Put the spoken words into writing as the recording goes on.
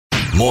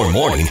more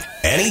morning,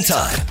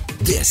 anytime.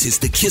 This is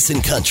the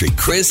Kissin' Country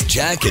Chris,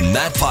 Jack, and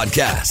Matt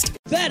podcast.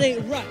 That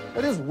ain't right.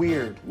 That is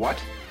weird.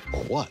 What?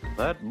 Or what?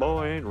 That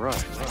boy ain't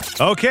right.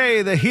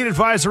 Okay, the heat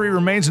advisory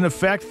remains in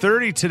effect.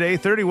 30 today,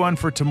 31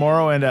 for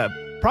tomorrow, and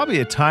probably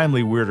a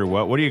timely weirder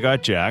what. What do you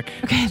got, Jack?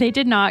 Okay, they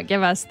did not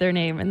give us their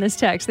name in this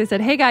text. They said,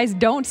 hey guys,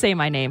 don't say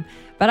my name,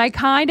 but I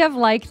kind of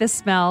like the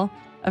smell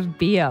of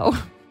BO.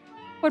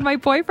 When my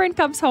boyfriend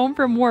comes home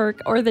from work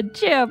or the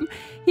gym,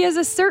 he has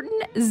a certain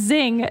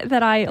zing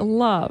that I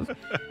love.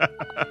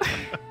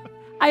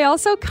 I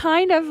also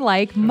kind of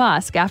like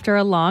musk after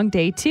a long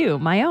day too,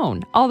 my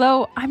own.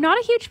 Although I'm not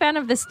a huge fan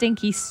of the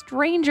stinky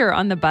stranger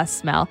on the bus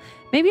smell.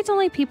 Maybe it's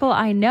only people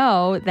I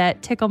know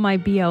that tickle my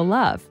BO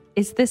love.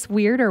 Is this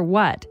weird or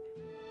what?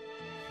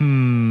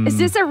 Is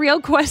this a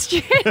real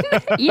question?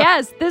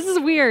 Yes, this is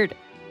weird.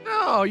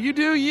 No, you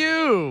do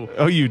you.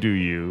 Oh, you do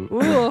you.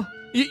 Ooh.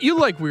 You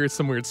like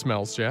some weird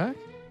smells, Jack.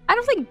 I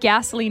don't think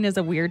gasoline is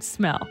a weird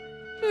smell.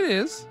 It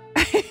is.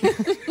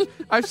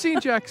 I've seen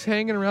Jack's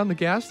hanging around the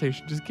gas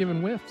station just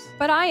giving whiffs.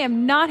 But I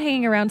am not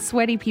hanging around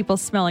sweaty people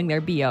smelling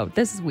their BO.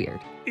 This is weird.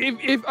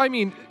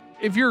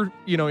 If you're,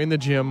 in the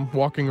gym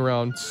walking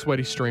around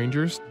sweaty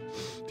strangers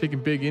taking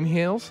big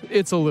inhales,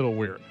 it's a little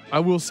weird. I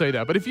will say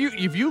that. But if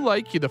you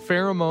like the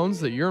pheromones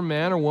that your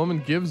man or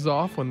woman gives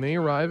off when they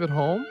arrive at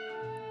home,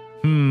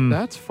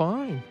 that's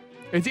fine.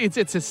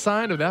 It's a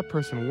sign of that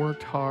person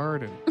worked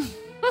hard and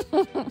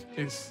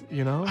it's,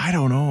 I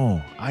don't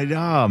know.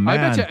 Man.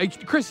 I bet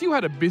you, Chris, you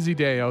had a busy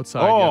day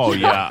outside. Oh,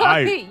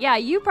 yesterday. yeah. Yeah,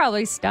 you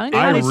probably stunk.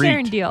 I Not a reeked.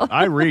 Karen deal.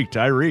 I reeked.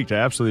 I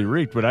absolutely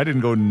reeked, but I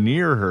didn't go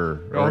near her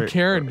or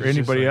Karen or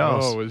anybody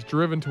else. was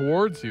driven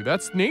towards you.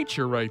 That's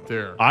nature right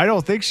there. I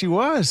don't think she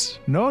was.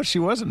 No, she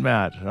wasn't,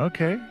 Matt.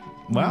 Okay.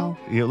 Well,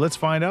 let's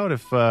find out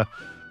if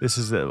this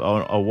is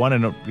a one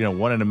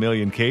in a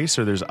million case,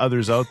 or there's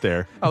others out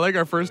there. I like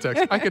our first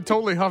text. I could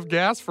totally huff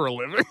gas for a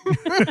living.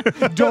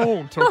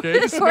 Don't,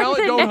 okay? Smell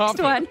it, the don't next huff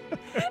one. it.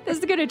 This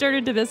is going to turn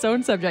into this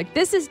own subject.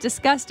 This is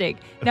disgusting.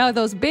 Now,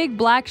 those big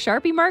black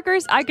Sharpie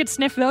markers, I could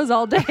sniff those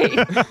all day.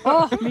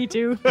 Oh, me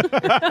too.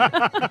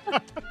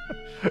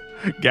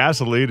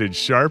 Gasoline and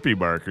Sharpie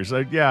markers.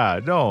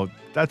 No,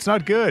 that's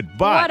not good.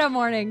 But What a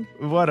morning.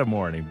 What a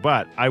morning.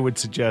 But I would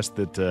suggest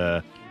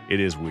that it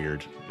is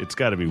weird. It's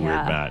got to be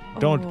weird, Matt.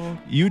 Don't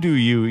you do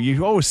you.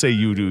 You always say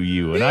you do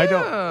you, and I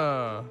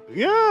don't.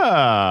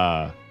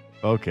 Yeah.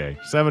 Okay.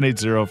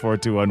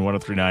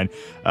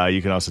 780-421-1039.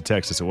 You can also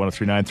text us at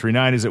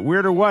 103939. Is it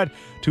weird or what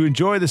to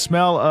enjoy the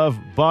smell of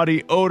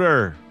body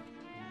odor?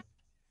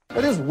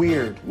 That is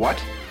weird.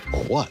 What? Or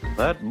what?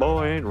 That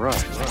boy ain't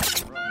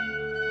right.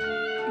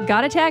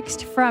 Got a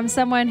text from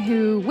someone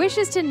who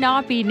wishes to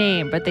not be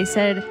named, but they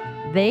said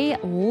they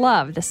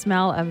love the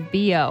smell of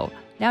BO.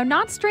 Now,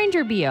 not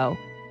stranger BO.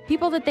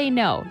 People that they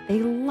know, they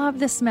love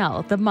the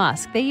smell, the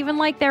musk. They even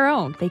like their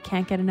own. They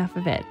can't get enough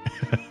of it.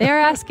 They're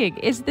asking,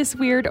 is this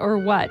weird or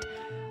what?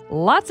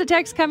 Lots of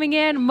texts coming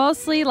in,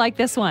 mostly like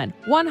this one.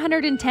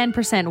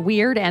 110%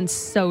 weird and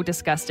so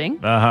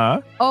disgusting. Uh-huh.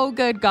 Oh,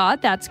 good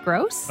God, that's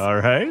gross. All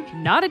right.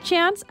 Not a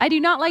chance. I do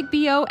not like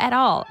BO at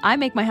all. I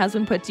make my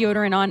husband put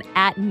deodorant on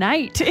at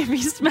night if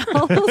he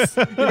smells.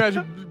 Can you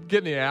imagine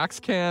getting the Axe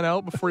can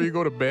out before you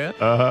go to bed?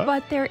 Uh-huh.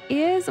 But there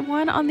is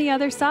one on the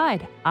other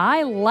side.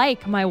 I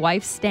like my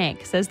wife's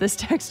stank, says this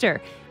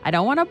texter. I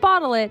don't want to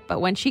bottle it,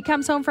 but when she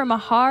comes home from a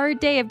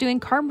hard day of doing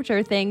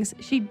carpenter things,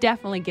 she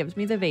definitely gives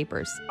me the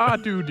vapors. I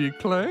do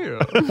declare.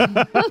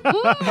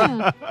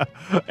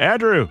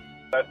 Andrew.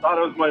 I thought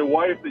it was my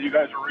wife that you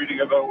guys were reading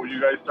about when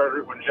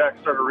Jack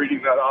started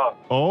reading that off.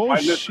 Oh, My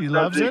missus she does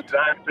loves the it?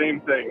 exact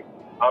same thing.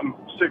 I'm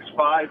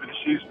 6'5" and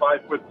she's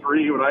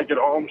 5'3". When I get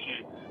home,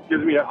 she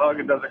gives me a hug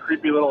and does a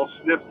creepy little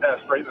sniff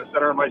test right in the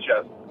center of my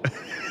chest.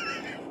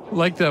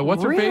 Like the,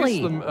 what's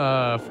Really?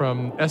 her face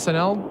from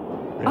SNL?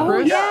 Oh,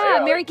 Chris? yeah,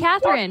 Yeah, Mary like,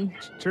 Catherine.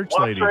 Church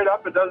Walks lady. right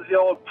up and does the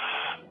old,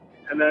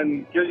 and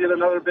then gives you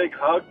another big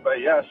hug.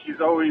 But yeah, she's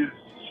always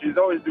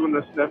doing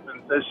the sniff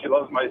and says she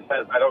loves my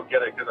scent. I don't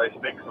get it because I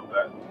stink so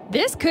bad.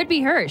 This could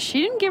be her.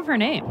 She didn't give her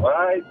name. Well,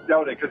 I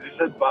doubt it because he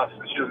said bus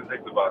and she doesn't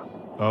take the bus.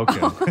 Okay.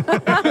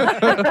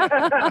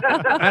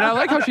 And I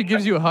like how she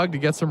gives you a hug to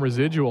get some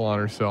residual on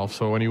herself,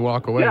 so when you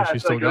walk away, Yeah, she's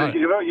it's still like, got it.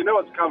 you know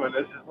what's coming.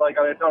 This is like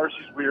I tell her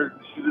she's weird.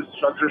 She just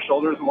shrugs her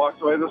shoulders and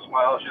walks away with a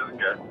smile. She doesn't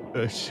care.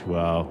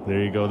 Wow.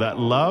 There you go.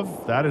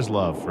 That is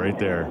love right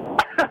there.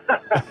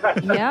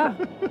 Yeah.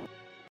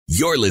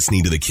 You're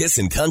listening to the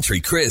Kissin' Country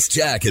Chris,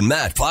 Jack, and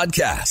Matt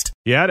podcast.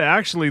 Yeah, to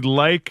actually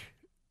like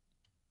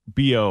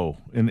BO,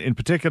 in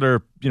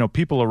particular,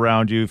 people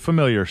around you,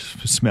 familiar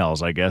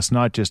smells, I guess,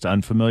 not just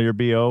unfamiliar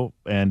BO.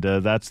 And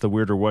that's the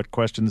weird or what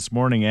question this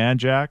morning. And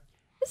Jack?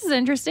 This is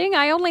interesting.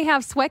 I only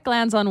have sweat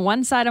glands on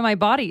one side of my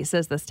body,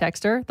 says this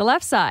texter, the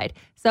left side.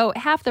 So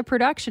half the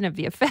production of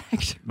the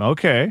effect.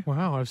 Okay.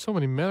 Wow, I have so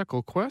many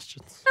medical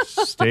questions.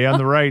 Stay on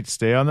the right.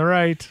 Stay on the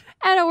right.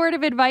 And a word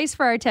of advice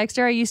for our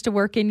texter. I used to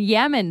work in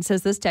Yemen,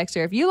 says this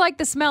texter. If you like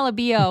the smell of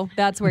BO,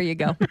 that's where you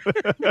go.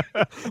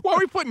 Why are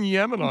we putting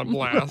Yemen on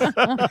blast?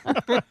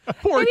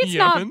 Poor Maybe it's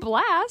Yemen. not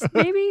blast.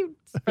 Maybe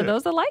for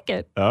those that like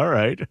it. All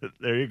right.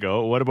 There you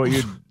go. What about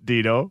you,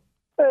 Dino?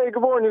 Hey,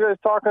 good morning. You guys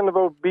talking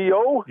about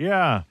BO?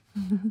 Yeah.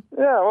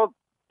 Yeah, well,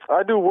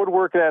 I do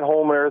woodworking at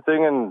home and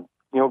everything, and,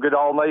 get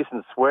all nice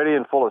and sweaty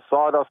and full of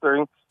sawdust and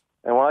everything.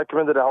 And when I come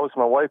into the house,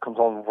 my wife comes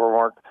home from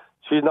work.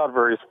 She's not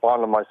very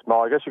fond of my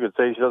smell. I guess you could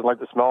say she doesn't like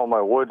the smell of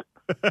my wood.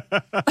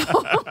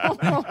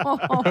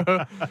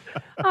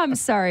 I'm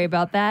sorry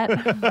about that.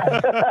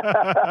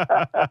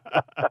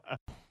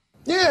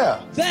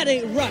 Yeah, That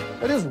ain't right.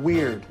 that is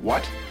weird.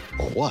 What?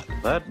 Or what?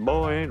 That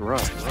boy ain't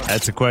right.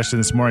 That's a question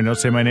this morning. Don't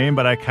say my name,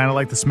 but I kind of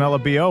like the smell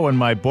of BO. When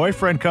my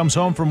boyfriend comes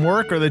home from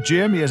work or the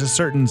gym, he has a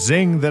certain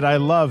zing that I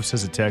love,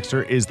 says a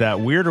texter. Is that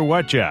weird or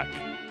what, Jack?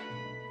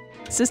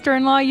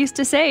 Sister-in-law used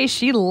to say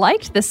she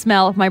liked the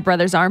smell of my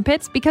brother's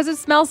armpits because it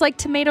smells like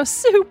tomato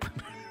soup.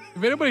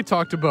 If anybody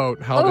talked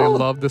about how they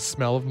love the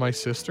smell of my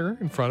sister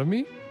in front of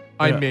me,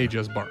 I may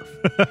just barf.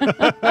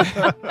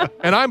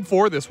 And I'm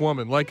for this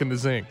woman liking the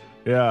zing.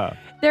 Yeah.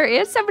 There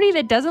is somebody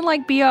that doesn't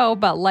like BO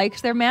but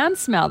likes their man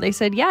smell. They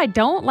said, yeah, I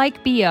don't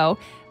like BO.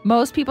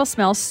 Most people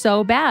smell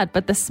so bad,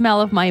 but the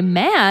smell of my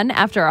man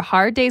after a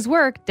hard day's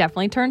work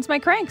definitely turns my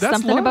crank. That's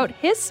Something love. about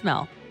his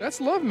smell. That's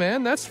love,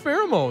 man. That's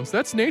pheromones.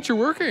 That's nature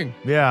working.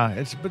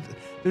 Yeah. But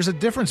there's a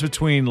difference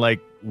between like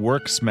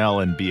work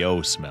smell and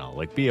BO smell.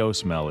 Like BO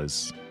smell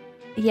is,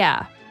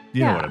 Yeah.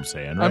 you know what I'm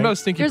saying, right? I'm not a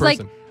stinky There's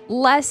person. like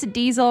less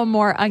diesel,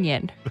 more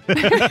onion. You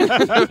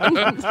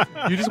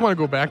just want to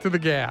go back to the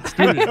gas,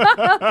 do you?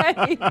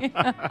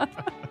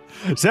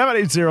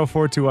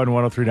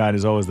 780-421-1039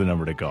 is always the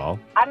number to call.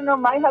 I don't know.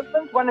 My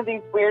husband's one of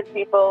these weird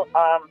people.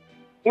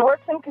 He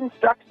works in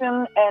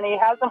construction, and he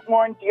hasn't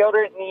worn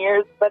deodorant in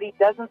years, but he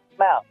doesn't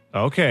smell.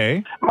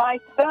 Okay. My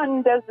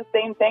son does the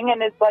same thing,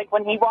 and it's like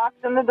when he walks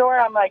in the door,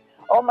 I'm like,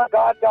 oh, my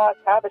God, Gosh,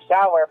 have a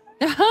shower.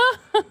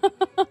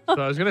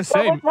 So I was going to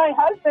But say, with my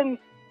husband,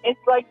 it's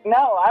like,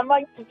 no. I'm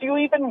like, did you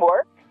even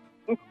work?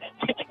 Did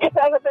you get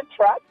out of the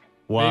truck?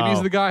 Wow. maybe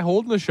he's the guy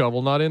holding the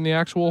shovel, not in the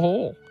actual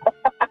hole.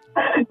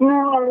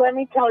 No, let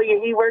me tell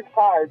you, he works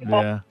hard.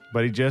 Yeah,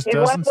 but he just He's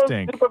one doesn't of those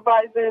stink.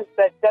 supervisors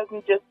that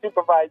doesn't just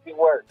supervise, he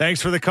works.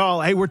 Thanks for the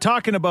call. Hey, we're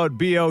talking about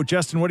BO.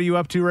 Justin, what are you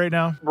up to right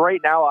now?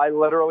 Right now, I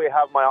literally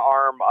have my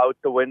arm out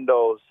the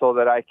window so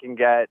that I can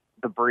get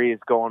the breeze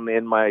going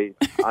in my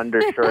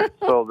undershirt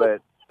so that...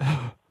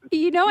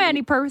 You know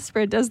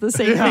antiperspirant does the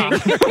same thing.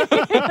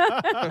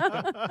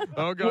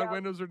 Oh, God,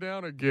 windows are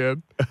down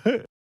again.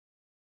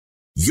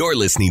 You're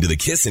listening to the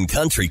Kissin'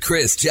 Country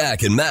Chris,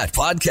 Jack, and Matt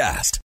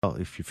podcast. Well,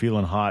 if you're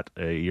feeling hot,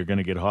 you're going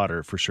to get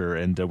hotter for sure.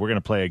 And we're going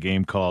to play a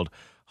game called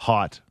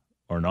Hot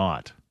or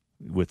Not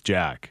with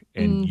Jack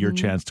and your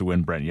chance to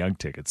win Brent Young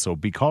tickets. So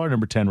be caller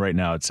number 10 right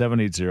now at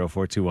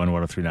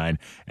 780-421-1039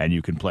 and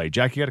you can play.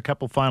 Jack, you got a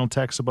couple final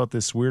texts about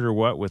this weird or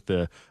what with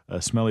the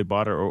smelly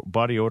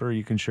body odor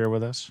you can share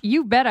with us?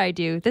 You bet I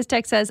do. This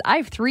text says, I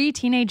have 3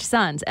 teenage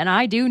sons, and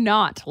I do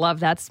not love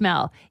that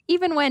smell,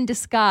 even when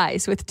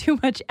disguised with too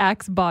much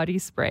Axe body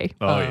spray.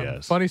 Oh,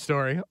 yes. Funny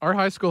story. Our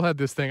high school had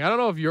this thing. I don't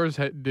know if yours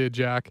did,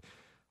 Jack,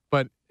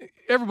 but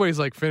everybody's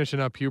like finishing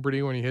up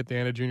puberty when you hit the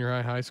end of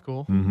junior high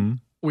school. Mm-hmm.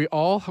 We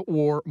all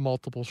wore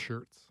multiple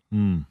shirts.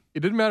 Mm. It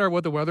didn't matter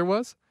what the weather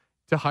was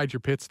to hide your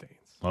pit stains.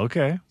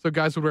 Okay. So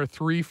guys would wear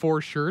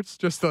 3-4 shirts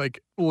just to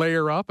like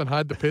layer up and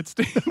hide the pit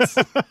stains.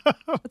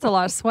 That's a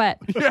lot of sweat.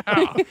 Yeah.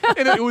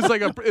 And it was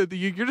like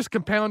you're just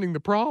compounding the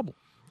problem.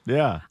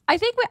 Yeah. I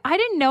think I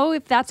didn't know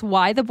if that's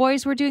why the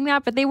boys were doing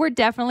that, but they were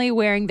definitely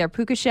wearing their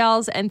puka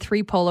shells and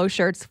 3 polo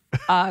shirts,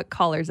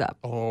 collars up.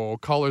 Oh,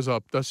 collars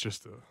up. That's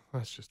just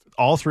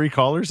All 3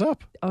 collars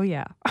up? Oh,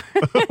 yeah.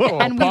 oh,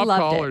 And we pop loved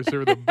collars it.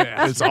 are the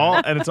best.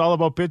 It's all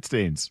about pit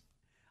stains.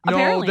 No,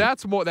 Apparently.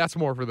 that's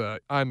more for the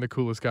I'm the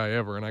coolest guy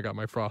ever and I got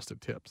my frosted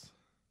tips.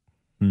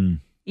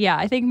 Yeah,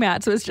 I think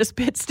Matt's was just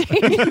pit stains.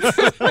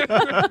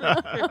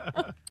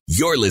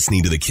 You're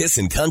listening to the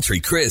Kissin' Country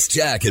Chris,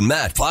 Jack, and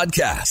Matt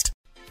podcast.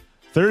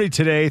 30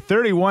 today,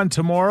 31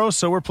 tomorrow.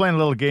 So we're playing a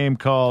little game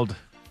called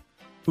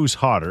Who's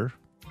Hotter,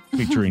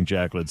 featuring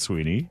Jacqueline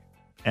Sweeney.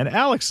 And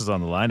Alex is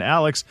on the line.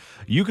 Alex,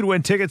 you could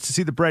win tickets to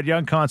see the Brett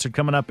Young concert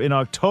coming up in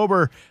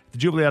October at the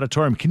Jubilee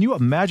Auditorium. Can you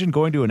imagine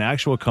going to an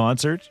actual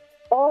concert?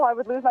 Oh, I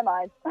would lose my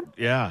mind.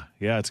 Yeah,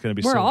 it's going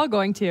to be We're so... all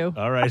going to.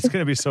 All right, it's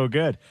going to be so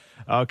good.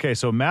 Okay,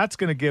 so Matt's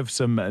going to give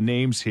some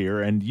names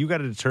here, and you got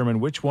to determine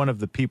which one of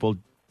the people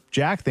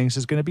Jack thinks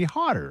is going to be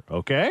hotter,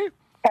 okay?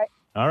 Okay.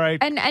 All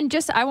right. And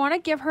just, I want to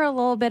give her a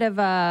little bit of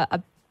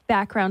a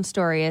background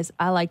story is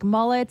I like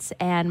mullets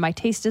and my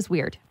taste is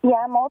weird.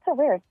 Yeah, mullets are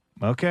weird.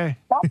 Okay.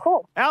 Not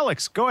cool.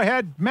 Alex, go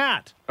ahead.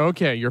 Matt.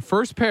 Okay, your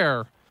first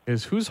pair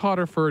is who's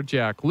hotter for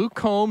Jack, Luke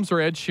Combs or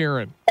Ed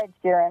Sheeran? Ed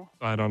Sheeran.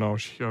 I don't know.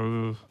 His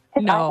eyes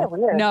are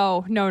weird.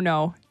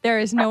 No. There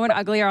is no one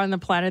uglier on the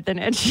planet than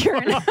Ed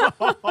Sheeran.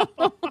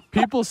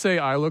 People say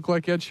I look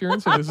like Ed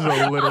Sheeran, so this is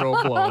a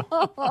literal blow.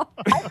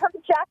 I've heard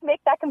Jack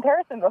make that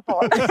comparison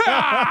before.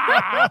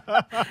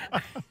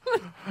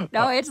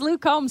 No, it's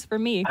Luke Combs for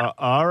me.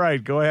 All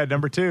right, go ahead.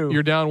 Number 2.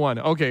 You're down 1.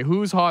 Okay,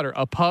 who's hotter,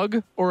 a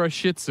pug or a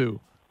Shih Tzu?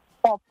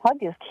 Well, pug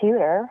is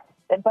cuter,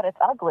 but it's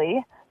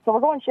ugly. So we're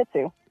going Shih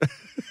Tzu.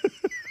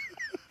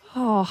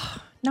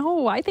 Oh,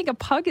 no, I think a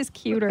pug is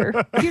cuter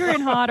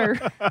and hotter.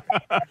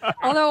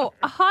 Although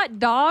a hot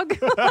dog,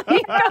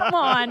 come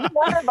on.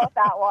 Wonder about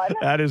that one.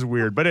 That is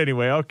weird. But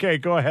anyway, okay,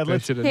 go ahead.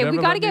 Okay, we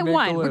got to get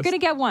one. We're going to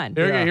get one.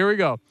 Okay, here we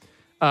go.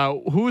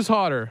 Who's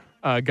hotter,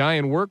 a guy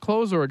in work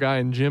clothes or a guy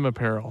in gym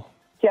apparel?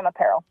 Gym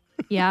apparel.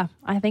 Yeah,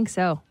 I think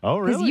so. Oh,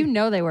 really? Because you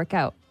know they work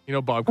out. You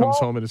know, Bob comes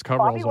home in his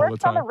coveralls Bobby all the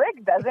works on the time.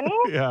 rig, doesn't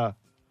he? Yeah.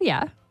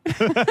 Yeah.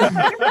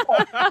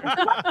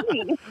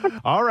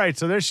 All right,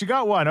 so there she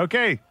got one.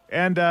 Okay,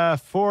 and 2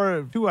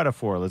 out of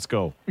 4. Let's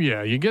go.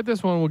 Yeah, you get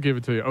this one, we'll give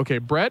it to you. Okay,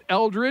 Brett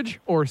Eldridge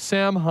or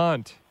Sam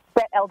Hunt?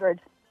 Brett Eldridge.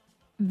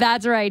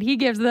 That's right. He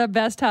gives the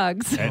best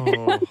hugs.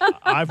 And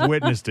I've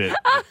witnessed it,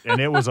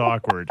 and it was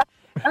awkward.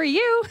 For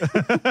you.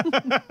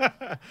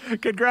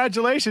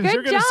 Congratulations. Good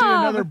You're going to see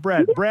job. another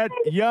Brett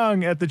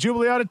Young at the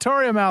Jubilee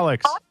Auditorium,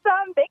 Alex.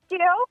 Awesome. Thank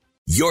you.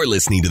 You're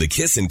listening to the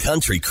Kissin'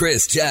 Country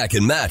Chris, Jack,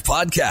 and Matt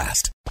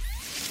podcast.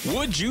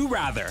 Would you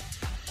rather?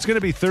 It's going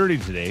to be 30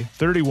 today,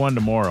 31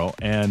 tomorrow,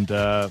 and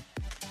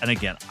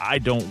again, I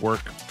don't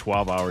work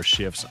 12-hour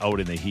shifts out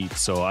in the heat,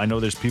 so I know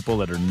there's people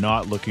that are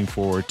not looking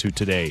forward to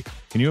today.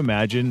 Can you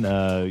imagine,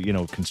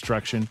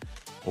 construction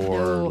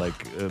or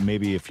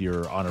maybe if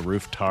you're on a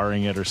roof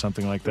tarring it or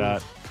something like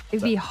that?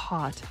 It'd be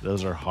hot.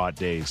 Those are hot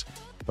days.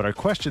 But our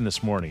question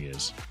this morning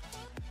is,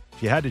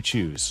 if you had to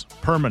choose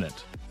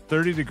permanent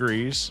 30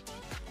 degrees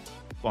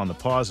on the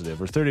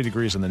positive or 30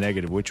 degrees on the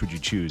negative, which would you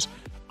choose?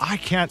 I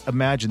can't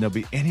imagine there'll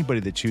be anybody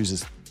that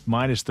chooses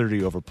minus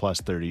 30 over plus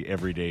 30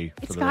 every day.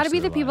 It's got to be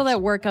the people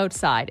that work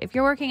outside. If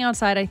you're working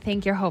outside, I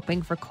think you're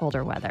hoping for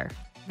colder weather.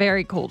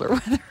 Very colder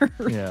weather.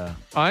 Yeah.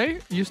 I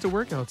used to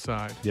work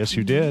outside. Yes,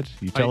 you did.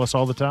 You tell us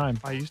all the time.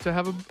 I used to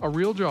have a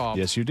real job.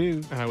 Yes, you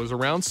do. And I was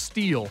around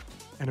steel.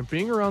 And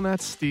being around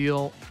that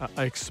steel,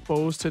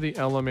 exposed to the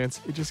elements,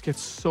 it just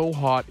gets so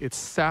hot. It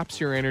saps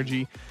your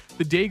energy.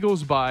 The day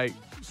goes by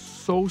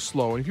so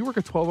slow. And if you work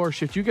a 12-hour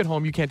shift, you get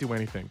home, you can't do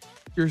anything.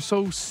 You're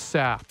so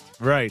sapped.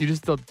 Right. You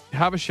just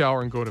have a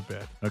shower and go to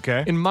bed.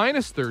 Okay. In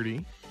minus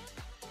 30,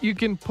 you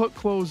can put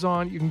clothes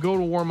on. You can go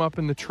to warm up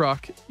in the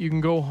truck. You can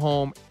go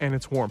home and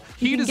it's warm.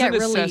 You can get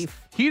relief.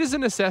 Heat is a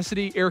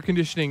necessity. Air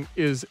conditioning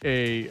is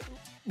a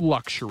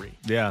luxury.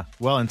 Yeah.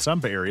 Well, in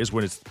some areas,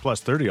 when it's plus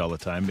 30 all the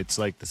time, it's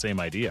like the same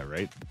idea,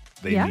 right?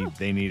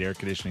 They need air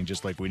conditioning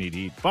just like we need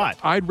heat. But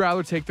I'd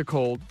rather take the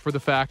cold for the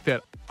fact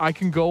that I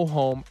can go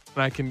home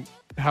and I can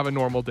have a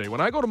normal day. When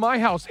I go to my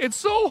house, it's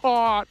so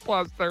hot,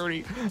 plus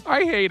 30.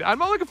 I hate it. I'm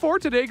not looking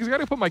forward today because I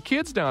got to put my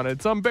kids down.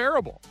 It's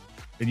unbearable.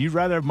 And you'd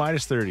rather have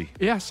minus 30?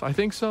 Yes, I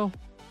think so.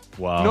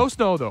 Wow. No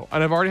snow, though.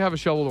 And I've already have a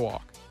shovel to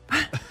walk.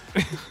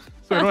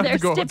 So I don't have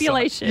to go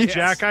stipulations. outside.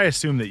 Jack, I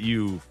assume that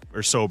you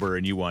are sober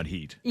and you want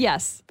heat.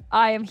 Yes,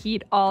 I am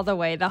heat all the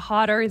way. The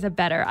hotter, the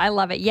better. I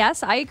love it.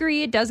 Yes, I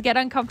agree. It does get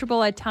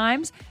uncomfortable at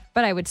times,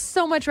 but I would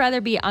so much rather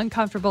be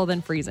uncomfortable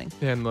than freezing.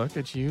 And look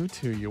at you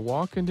two. You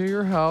walk into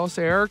your house,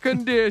 air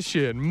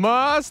conditioned.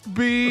 Must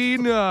be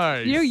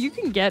nice. You know, you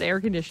can get air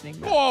conditioning.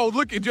 Oh,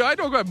 look at you. I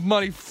don't got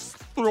money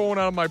thrown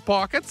out of my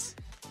pockets.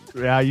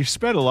 Yeah, you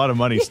spent a lot of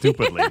money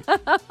stupidly.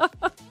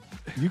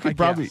 You could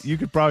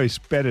probably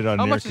spend it on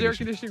How air much does air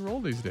conditioning. conditioning roll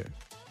these days?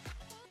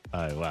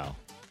 Wow.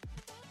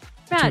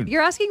 Matt,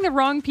 you're asking the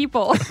wrong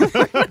people.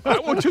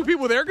 I want 2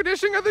 people with air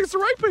conditioning. I think it's the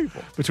right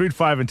people. Between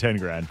 $5 and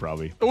 $10,000,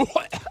 probably.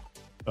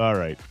 All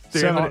right.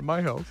 Stay hot in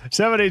my house.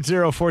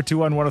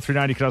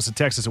 780-421-1039. You can also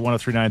text us at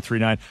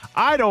 103939.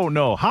 I don't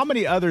know. How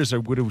many others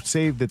would have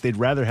saved that they'd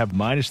rather have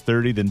minus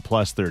 30 than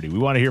plus 30? We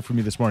want to hear from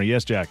you this morning.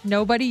 Yes, Jack?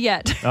 Nobody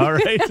yet. All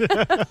right.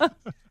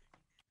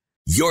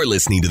 You're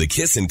listening to the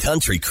Kissin'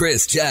 Country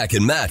Chris, Jack,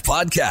 and Matt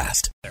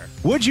podcast.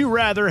 Would you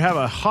rather have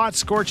a hot,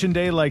 scorching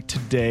day like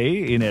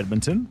today in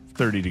Edmonton,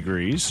 30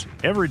 degrees,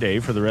 every day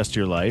for the rest of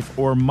your life,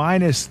 or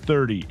minus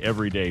 30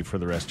 every day for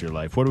the rest of your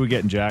life? What are we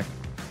getting, Jack?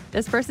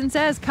 This person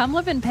says, come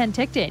live in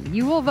Penticton.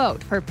 You will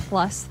vote for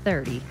plus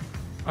 30.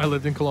 I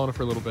lived in Kelowna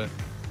for a little bit,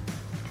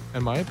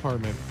 and my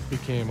apartment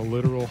became a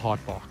literal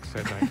hot box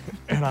at night.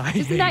 And I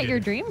Isn't that your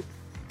dream?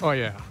 Oh,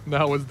 yeah.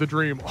 That was the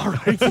dream. All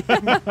right.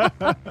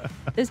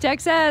 This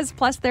text says,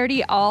 plus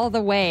 30 all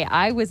the way.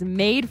 I was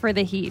made for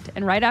the heat.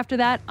 And right after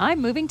that, I'm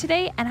moving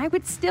today, and I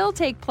would still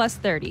take plus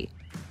 30.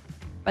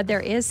 But there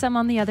is some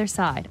on the other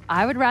side.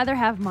 I would rather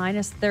have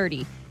minus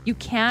 30. You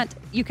can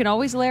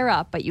always layer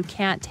up, but you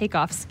can't take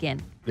off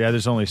skin. Yeah,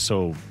 there's only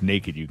so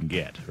naked you can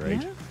get,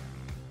 right? Yeah.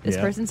 This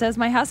person says,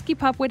 my husky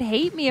pup would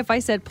hate me if I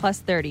said plus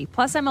 30.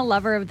 Plus, I'm a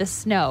lover of the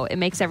snow. It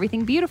makes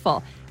everything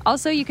beautiful.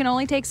 Also, you can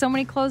only take so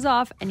many clothes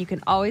off, and you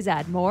can always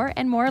add more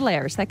and more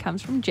layers. That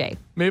comes from Jay.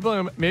 Maybe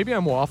I'm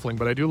waffling,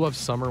 but I do love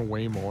summer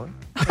way more.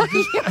 But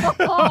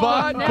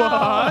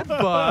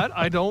But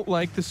I don't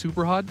like the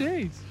super hot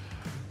days.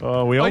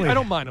 Oh, we only I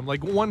don't mind them.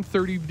 Like 1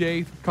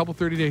 30-day, couple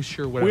 30 days,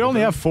 sure, whatever. we only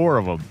have 4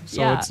 of them,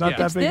 so Yeah. it's not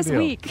that It's big a this deal.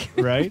 week.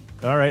 Right?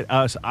 All right.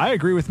 So I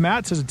agree with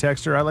Matt, says a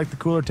texter. I like the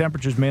cooler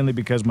temperatures mainly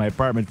because my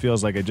apartment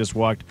feels like I just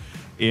walked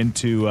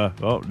into,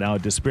 now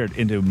it disappeared,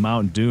 into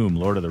Mount Doom,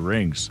 Lord of the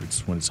Rings.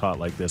 It's when it's hot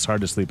like this.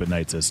 Hard to sleep at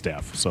night, says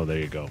Steph. So there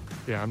you go.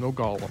 Yeah, I'm no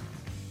Gollum.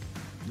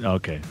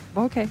 Okay.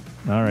 Okay.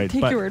 All right.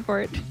 Take your word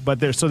for it. But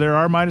there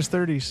are minus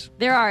 30s.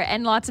 There are,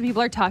 and lots of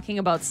people are talking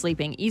about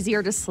sleeping.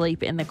 Easier to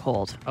sleep in the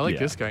cold. I like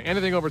this guy.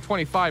 Anything over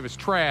 25 is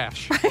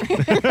trash.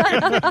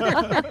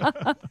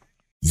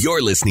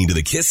 You're listening to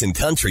the Kissin'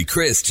 Country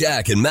Chris,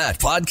 Jack, and Matt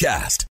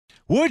podcast.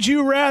 Would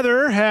you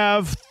rather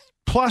have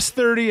plus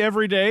 30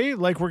 every day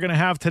like we're going to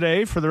have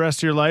today for the rest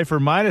of your life, or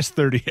minus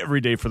 30 every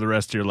day for the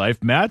rest of your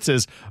life? Matt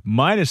says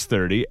minus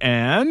 30,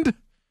 and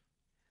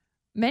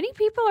Many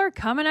people are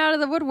coming out of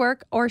the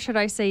woodwork, or should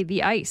I say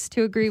the ice,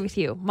 to agree with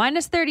you.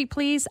 Minus 30,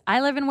 please.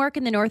 I live and work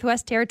in the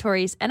Northwest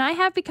Territories, and I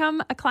have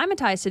become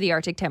acclimatized to the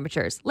Arctic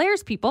temperatures.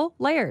 Layers, people,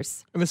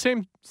 layers. In the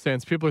same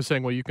sense, people are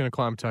saying, well, you can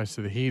acclimatize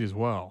to the heat as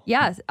well.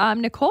 Yeah,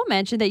 Nicole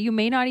mentioned that you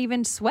may not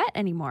even sweat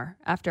anymore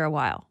after a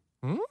while.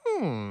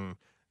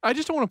 I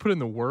just don't want to put in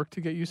the work to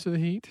get used to the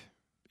heat.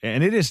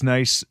 And it is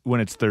nice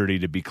when it's 30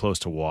 to be close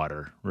to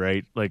water,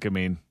 right? Like, I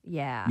mean,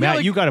 Yeah.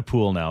 Matt, you got a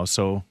pool now,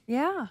 so.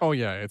 Yeah. Oh,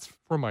 yeah, it's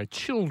for my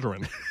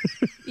children.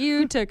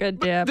 You took a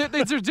dip.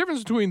 There's a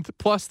difference between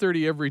plus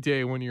 30 every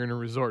day when you're in a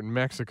resort in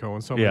Mexico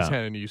and someone's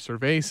handing you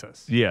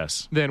cervezas.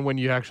 Yes. Than when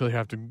you actually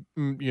have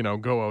to,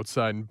 go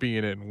outside and be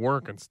in it and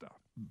work and stuff.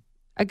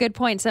 A good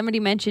point. Somebody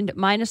mentioned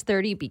minus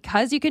 30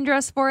 because you can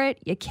dress for it.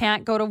 You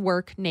can't go to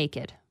work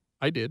naked.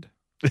 I did.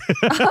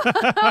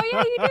 Oh,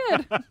 yeah, you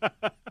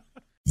did.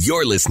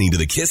 You're listening to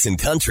the Kissin'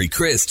 Country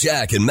Chris,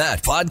 Jack, and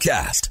Matt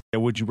podcast.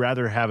 Would you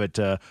rather have it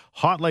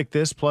hot like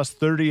this, plus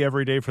 30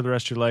 every day for the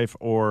rest of your life,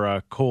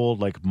 or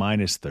cold like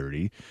minus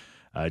 30?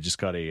 I just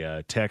got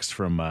a text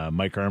from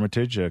Mike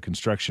Armitage, a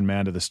construction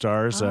man to the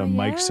stars.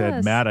 Mike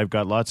said, Matt, I've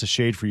got lots of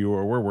shade for you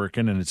where we're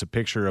working, and it's a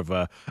picture of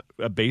a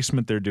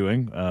basement they're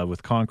doing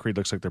with concrete.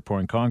 Looks like they're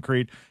pouring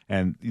concrete,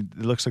 and it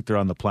looks like they're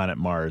on the planet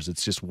Mars.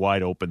 It's just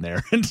wide open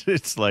there. And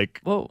it's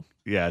like, whoa.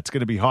 Yeah, it's going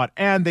to be hot,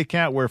 and they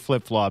can't wear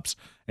flip-flops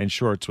and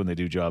shorts when they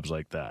do jobs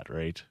like that,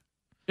 right?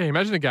 Yeah,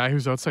 imagine a guy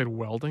who's outside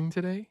welding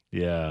today.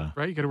 Yeah.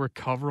 Right? You got to wear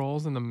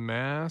coveralls and the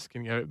mask,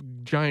 and you got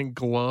giant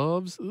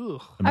gloves.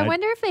 Ugh. I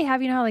wonder if they have,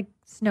 how like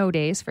snow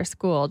days for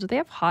school. Do they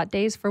have hot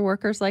days for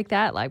workers like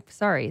that? Like,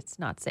 sorry, it's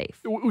not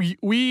safe.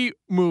 We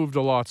moved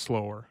a lot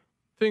slower.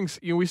 Things,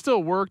 we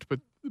still worked, but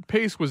the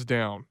pace was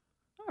down.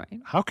 All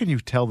right. How can you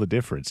tell the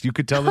difference? You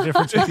could tell the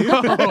difference with you?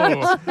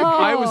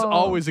 I was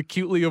always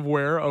acutely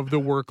aware of the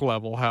work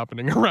level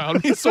happening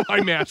around me, so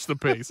I matched the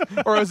pace,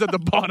 or I was at the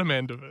bottom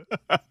end of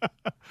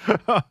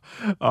it.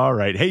 All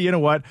right. Hey, you know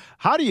what?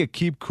 How do you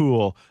keep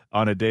cool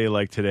on a day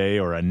like today,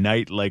 or a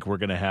night like we're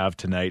going to have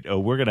tonight?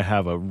 We're going to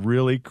have a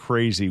really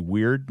crazy,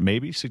 weird,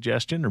 maybe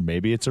suggestion, or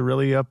maybe it's a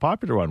really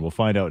popular one. We'll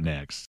find out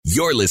next.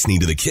 You're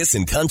listening to the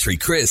Kissin' Country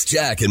Chris,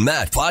 Jack, and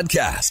Matt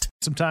podcast.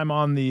 Some time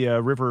on the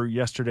river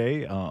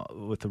yesterday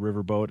with the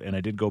riverboat, and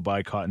I did go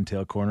by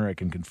Cottontail Corner. I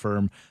can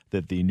confirm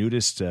that the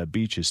nudist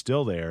beach is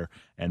still there.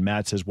 And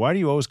Matt says, "Why do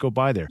you always go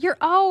by there?" You're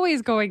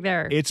always going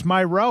there. It's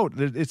my route.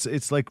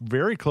 It's like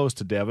very close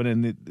to Devon,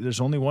 and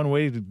there's only one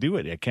way to do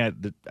it.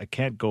 I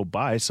can't go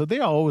by. So they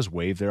always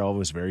wave. They're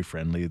always very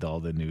friendly, all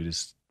the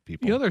nudist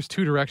people. There's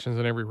two directions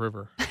in every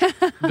river.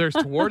 There's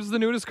towards the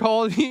nudist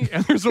colony,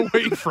 and there's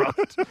away from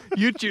it.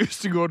 You choose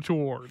to go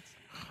towards.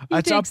 He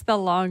takes the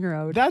long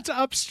road. That's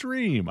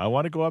upstream. I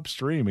want to go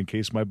upstream in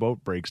case my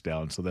boat breaks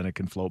down, so then it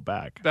can float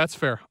back. That's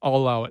fair. I'll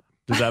allow it.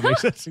 Does that make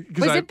sense?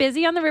 Was it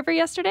busy on the river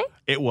yesterday?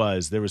 It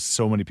was. There was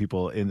so many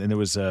people, and there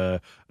was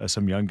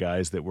some young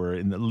guys that were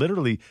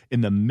literally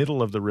in the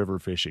middle of the river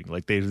fishing.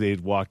 Like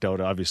they'd walked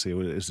out. Obviously, it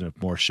was a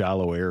more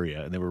shallow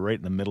area, and they were right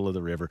in the middle of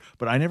the river.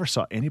 But I never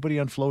saw anybody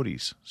on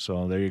floaties.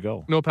 So there you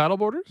go. No paddle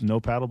boarders? No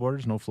paddle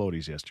boarders, no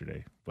floaties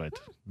yesterday. But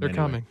they're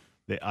coming.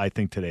 I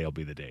think today will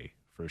be the day.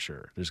 For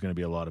sure. There's going to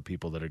be a lot of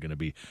people that are going to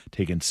be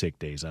taking sick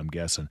days, I'm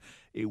guessing,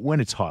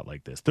 when it's hot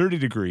like this. 30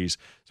 degrees,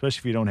 especially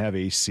if you don't have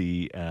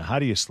AC. How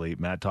do you sleep?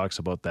 Matt talks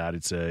about that.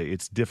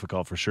 It's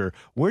difficult for sure.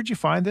 Where'd you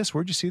find this?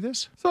 Where'd you see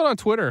this? Saw it on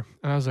Twitter.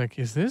 And I was like,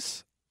 is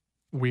this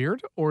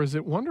weird or is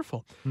it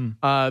wonderful?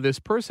 This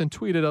person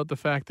tweeted out the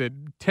fact that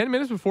 10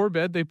 minutes before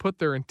bed, they put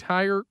their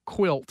entire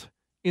quilt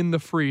in the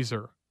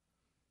freezer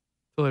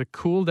to let it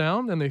cool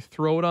down. Then they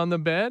throw it on the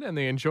bed and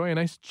they enjoy a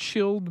nice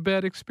chilled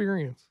bed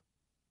experience.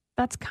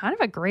 That's kind of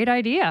a great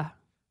idea.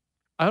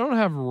 I don't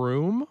have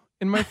room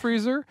in my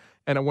freezer,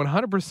 and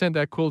 100%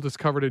 that quilt is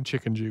covered in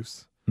chicken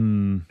juice.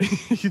 You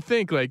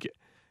think,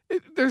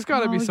 there's got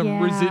to be some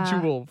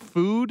residual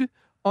food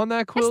on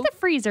that quilt. It's the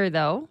freezer,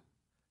 though.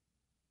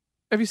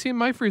 Have you seen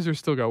my freezer?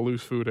 Still got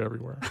loose food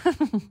everywhere.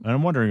 And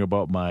I'm wondering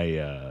about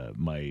my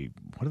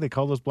what do they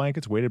call those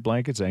blankets? Weighted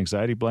blankets,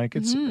 anxiety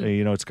blankets.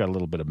 It's got a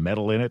little bit of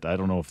metal in it. I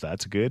don't know if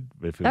that's good.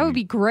 That would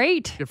be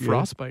great. Get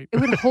frostbite. It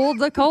would hold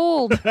the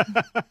cold.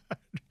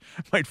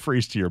 Might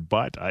freeze to your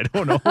butt. I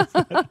don't know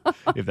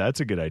if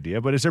that's a good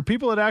idea. But is there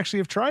people that actually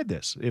have tried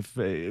this? If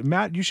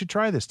Matt, you should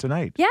try this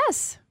tonight.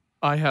 Yes.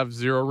 I have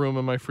zero room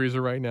in my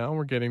freezer right now.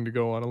 We're getting to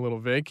go on a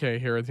little vacay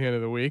here at the end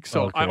of the week.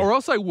 So, Okay. or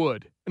else I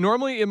would.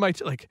 Normally in my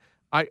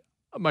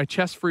my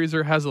chest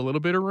freezer has a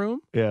little bit of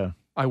room. Yeah.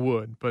 I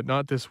would, but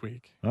not this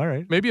week. All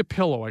right. Maybe a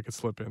pillow I could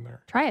slip in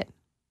there. Try it.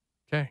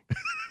 Okay.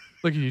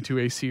 Look at you two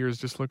ACers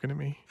just looking at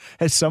me.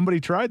 Has somebody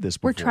tried this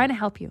before? We're trying to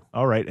help you.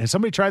 All right. Has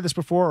somebody tried this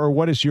before, or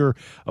what is your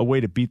a way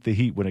to beat the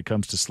heat when it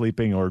comes to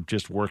sleeping or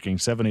just working?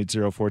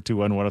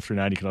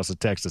 780-421-1039. You can also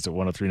text us at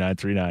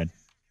 103939.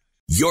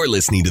 You're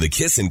listening to the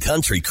Kissin'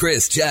 Country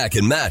Chris, Jack,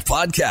 and Matt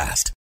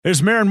podcast.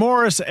 There's Maren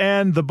Morris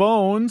and the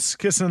Bones.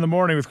 Kissing in the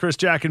Morning with Chris,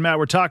 Jack, and Matt.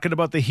 We're talking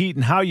about the heat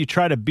and how you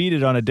try to beat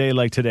it on a day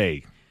like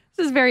today.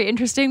 This is very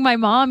interesting. My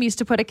mom used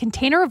to put a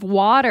container of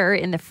water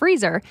in the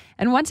freezer,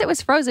 and once it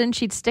was frozen,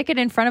 she'd stick it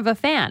in front of a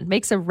fan.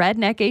 Makes a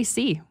redneck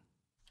AC.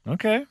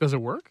 Okay. Does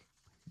it work?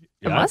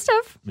 It must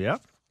have. Yeah.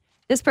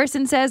 This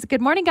person says, "Good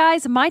morning,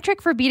 guys. My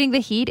trick for beating the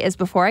heat is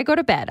before I go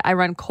to bed, I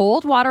run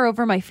cold water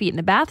over my feet in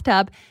the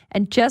bathtub,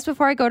 and just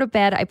before I go to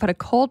bed, I put a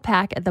cold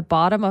pack at the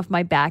bottom of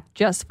my back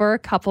just for a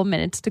couple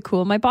minutes to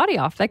cool my body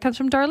off." That comes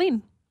from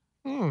Darlene.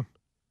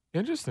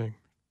 Interesting.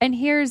 And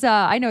here's,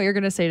 I know you're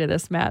going to say to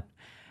this, Matt.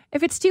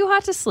 If it's too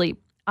hot to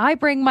sleep, I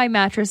bring my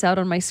mattress out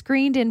on my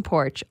screened-in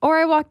porch, or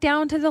I walk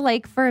down to the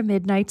lake for a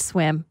midnight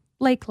swim.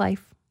 Lake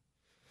life.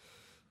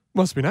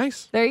 Must be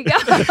nice. There you go.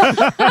 Hi,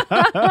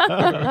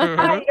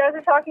 you guys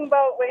are talking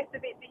about ways to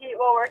beat the heat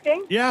while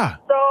working? Yeah.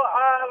 So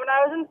when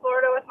I was in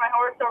Florida with my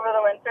horse over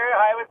the winter,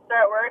 I would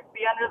start work,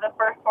 be under the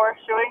first horse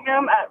shoeing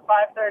him at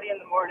 5:30 in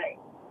the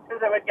morning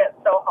because it would get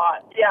so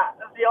hot. Yeah,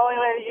 the only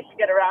way that you should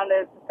get around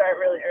it is to start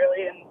really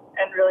early and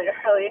really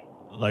early.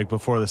 Like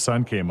before the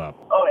sun came up.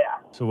 Oh,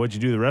 yeah. So what'd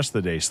you do the rest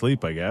of the day?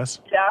 Sleep, I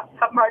guess. Yeah,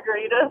 have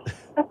margaritas.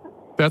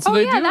 That's what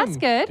they do. that's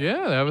good.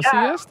 Yeah, they have a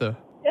Yeah. siesta.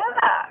 Yeah.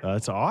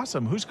 That's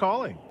awesome. Who's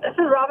calling? This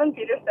is Robin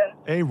Peterson.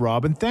 Hey,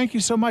 Robin. Thank you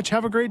so much.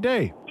 Have a great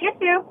day. You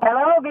too.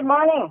 Hello, good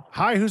morning.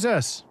 Hi, who's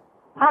this?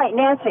 Hi,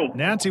 Nancy.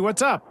 Nancy,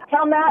 what's up?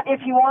 Tell Matt if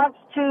he wants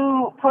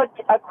to put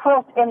a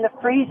quilt in the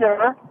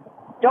freezer,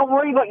 don't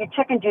worry about your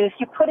chicken juice.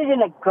 You put it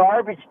in a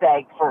garbage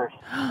bag first.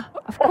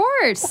 Of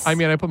course. I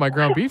mean, I put my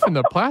ground beef in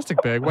the plastic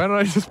bag. Why don't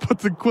I just put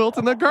the quilt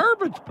in the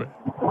garbage bag?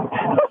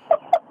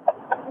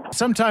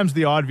 Sometimes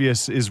the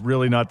obvious is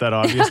really not that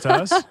obvious to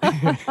us.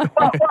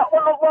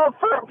 well,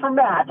 for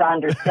Matt,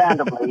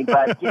 understandably,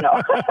 but,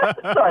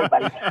 sorry,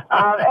 buddy.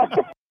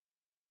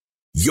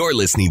 You're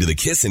listening to the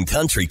Kissin'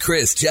 Country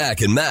Chris,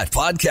 Jack, and Matt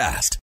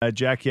podcast.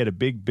 Jack, you had a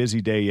big,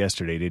 busy day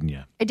yesterday, didn't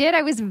you? I did.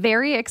 I was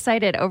very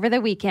excited. Over the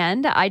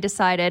weekend, I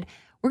decided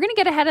we're going to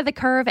get ahead of the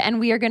curve and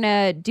we are going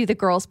to do the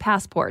girls'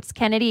 passports.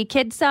 Kennedy,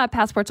 kids'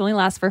 passports only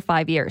last for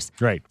 5 years.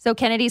 Right. So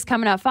Kennedy's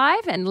coming up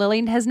 5 and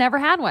Lily has never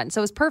had one.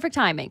 So it was perfect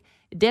timing.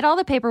 Did all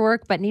the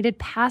paperwork, but needed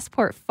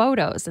passport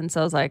photos. And so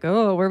I was like,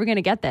 oh, where are we going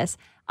to get this?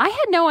 I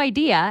had no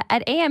idea.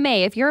 At AMA,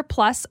 if you're a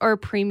Plus or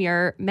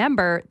Premier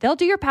member, they'll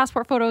do your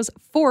passport photos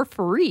for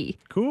free.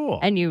 Cool.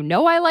 And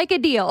I like a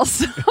deal.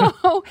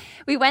 So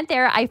we went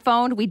there. I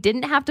phoned. We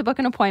didn't have to book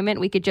an appointment.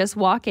 We could just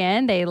walk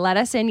in. They let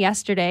us in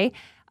yesterday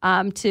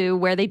to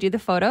where they do the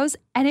photos.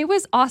 And it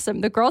was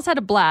awesome. The girls had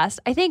a blast.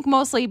 I think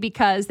mostly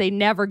because they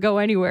never go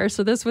anywhere.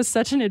 So this was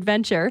such an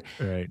adventure.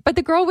 Right. But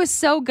the girl was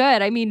so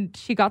good. I mean,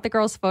 she got the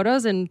girls'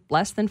 photos in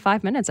less than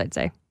 5 minutes, I'd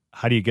say.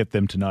 How do you get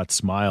them to not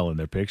smile in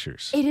their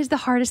pictures? It is the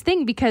hardest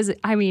thing because,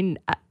 I mean,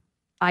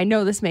 I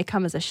know this may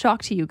come as a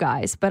shock to you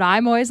guys, but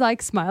I'm always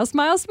like, smile,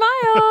 smile, smile.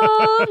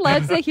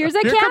 Here's a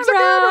Here camera. comes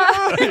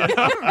the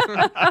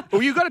camera.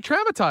 Well, you got to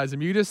traumatize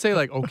them. You just say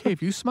like, okay,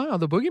 if you smile,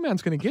 the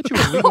boogeyman's going to get you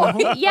when we go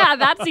home. Yeah,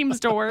 that seems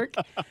to work.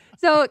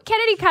 So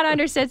Kennedy kind of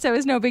understood, so it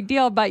was no big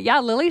deal. But yeah,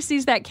 Lily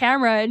sees that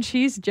camera and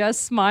she's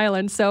just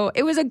smiling. So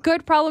it was a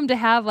good problem to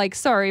have. Like,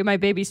 sorry, my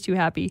baby's too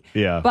happy.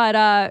 Yeah.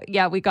 But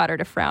yeah, we got her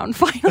to frown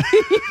finally.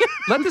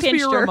 Let this be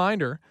Pinched a her.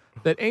 reminder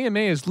that AMA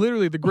is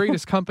literally the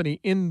greatest company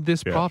in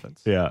this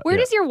province. Yeah. Where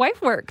does your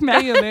wife work,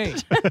 Matt? AMA.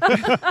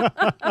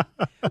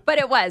 But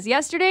it was.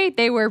 Yesterday,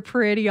 they were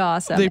pretty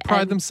awesome. They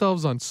pride And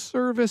themselves on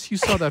service. You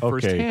saw that Okay.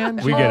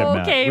 firsthand. We get it,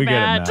 Matt. Okay, we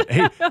Matt. get it,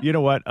 Matt. Hey, you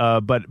know what?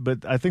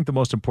 But I think the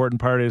most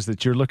important part is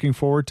that you're looking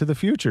forward to the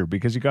future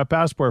because you got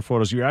passport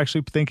photos. You're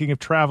actually thinking of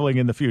traveling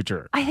in the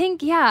future. I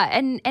think, yeah.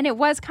 And it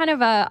was kind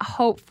of a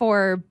hope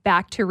for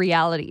back to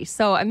reality.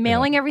 So I'm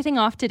mailing everything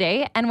off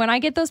today. And when I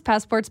get those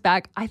passports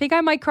back, I think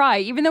I might cry.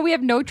 Even though we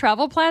have no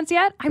travel plans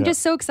yet, I'm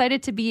just so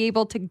excited to be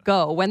able to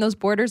go when those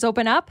borders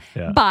open up.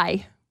 Yeah.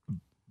 Bye.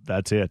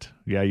 That's it.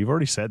 Yeah, you've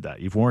already said that.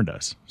 You've warned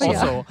us.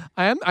 Also,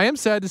 I am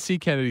sad to see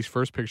Kennedy's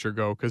first picture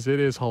go because it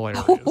is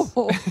hilarious.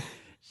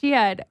 She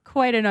had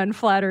quite an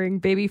unflattering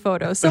baby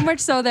photo. So much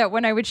so that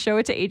when I would show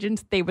it to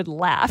agents, they would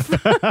laugh.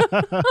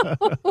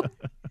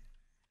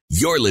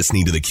 You're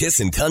listening to the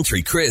Kissin'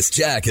 Country Chris,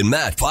 Jack, and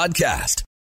Matt podcast.